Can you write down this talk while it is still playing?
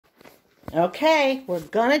Okay, we're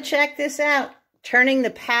gonna check this out. Turning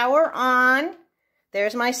the power on.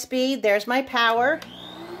 There's my speed, there's my power.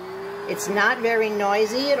 It's not very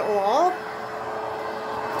noisy at all.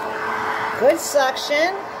 Good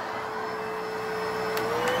suction.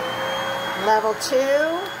 Level 2,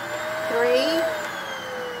 3.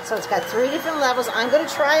 So it's got 3 different levels. I'm gonna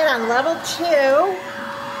try it on level 2.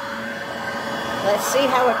 Let's see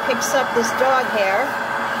how it picks up this dog hair.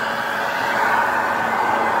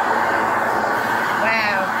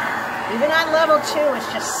 Wow. Even on level 2,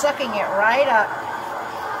 it's just sucking it right up.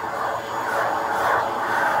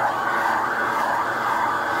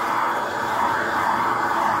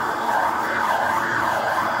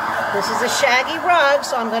 This is a shaggy rug,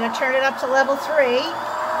 so I'm going to turn it up to level 3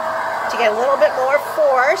 to get a little bit more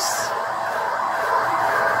force.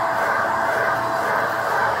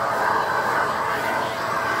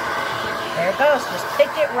 There it goes. Just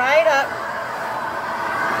picked it right up.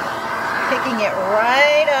 Picking it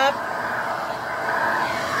right up.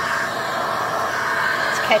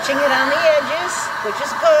 It's catching it on the edges, which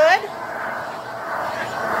is good.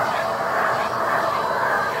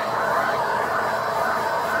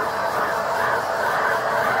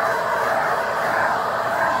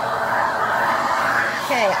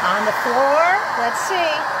 Okay, on the floor, let's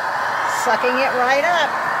see, sucking it right up.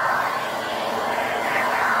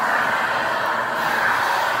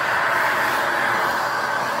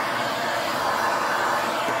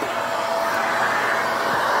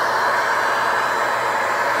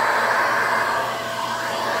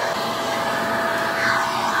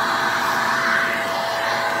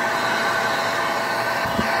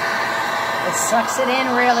 It sucks it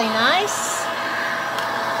in really nice.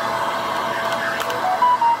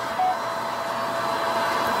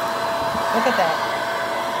 Look at that.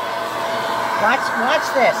 Watch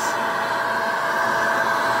this.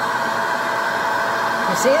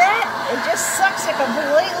 You see that? It just sucks it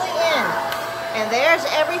completely in. And there's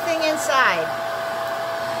everything inside.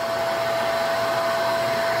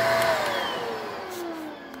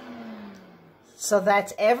 So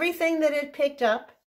that's everything that it picked up.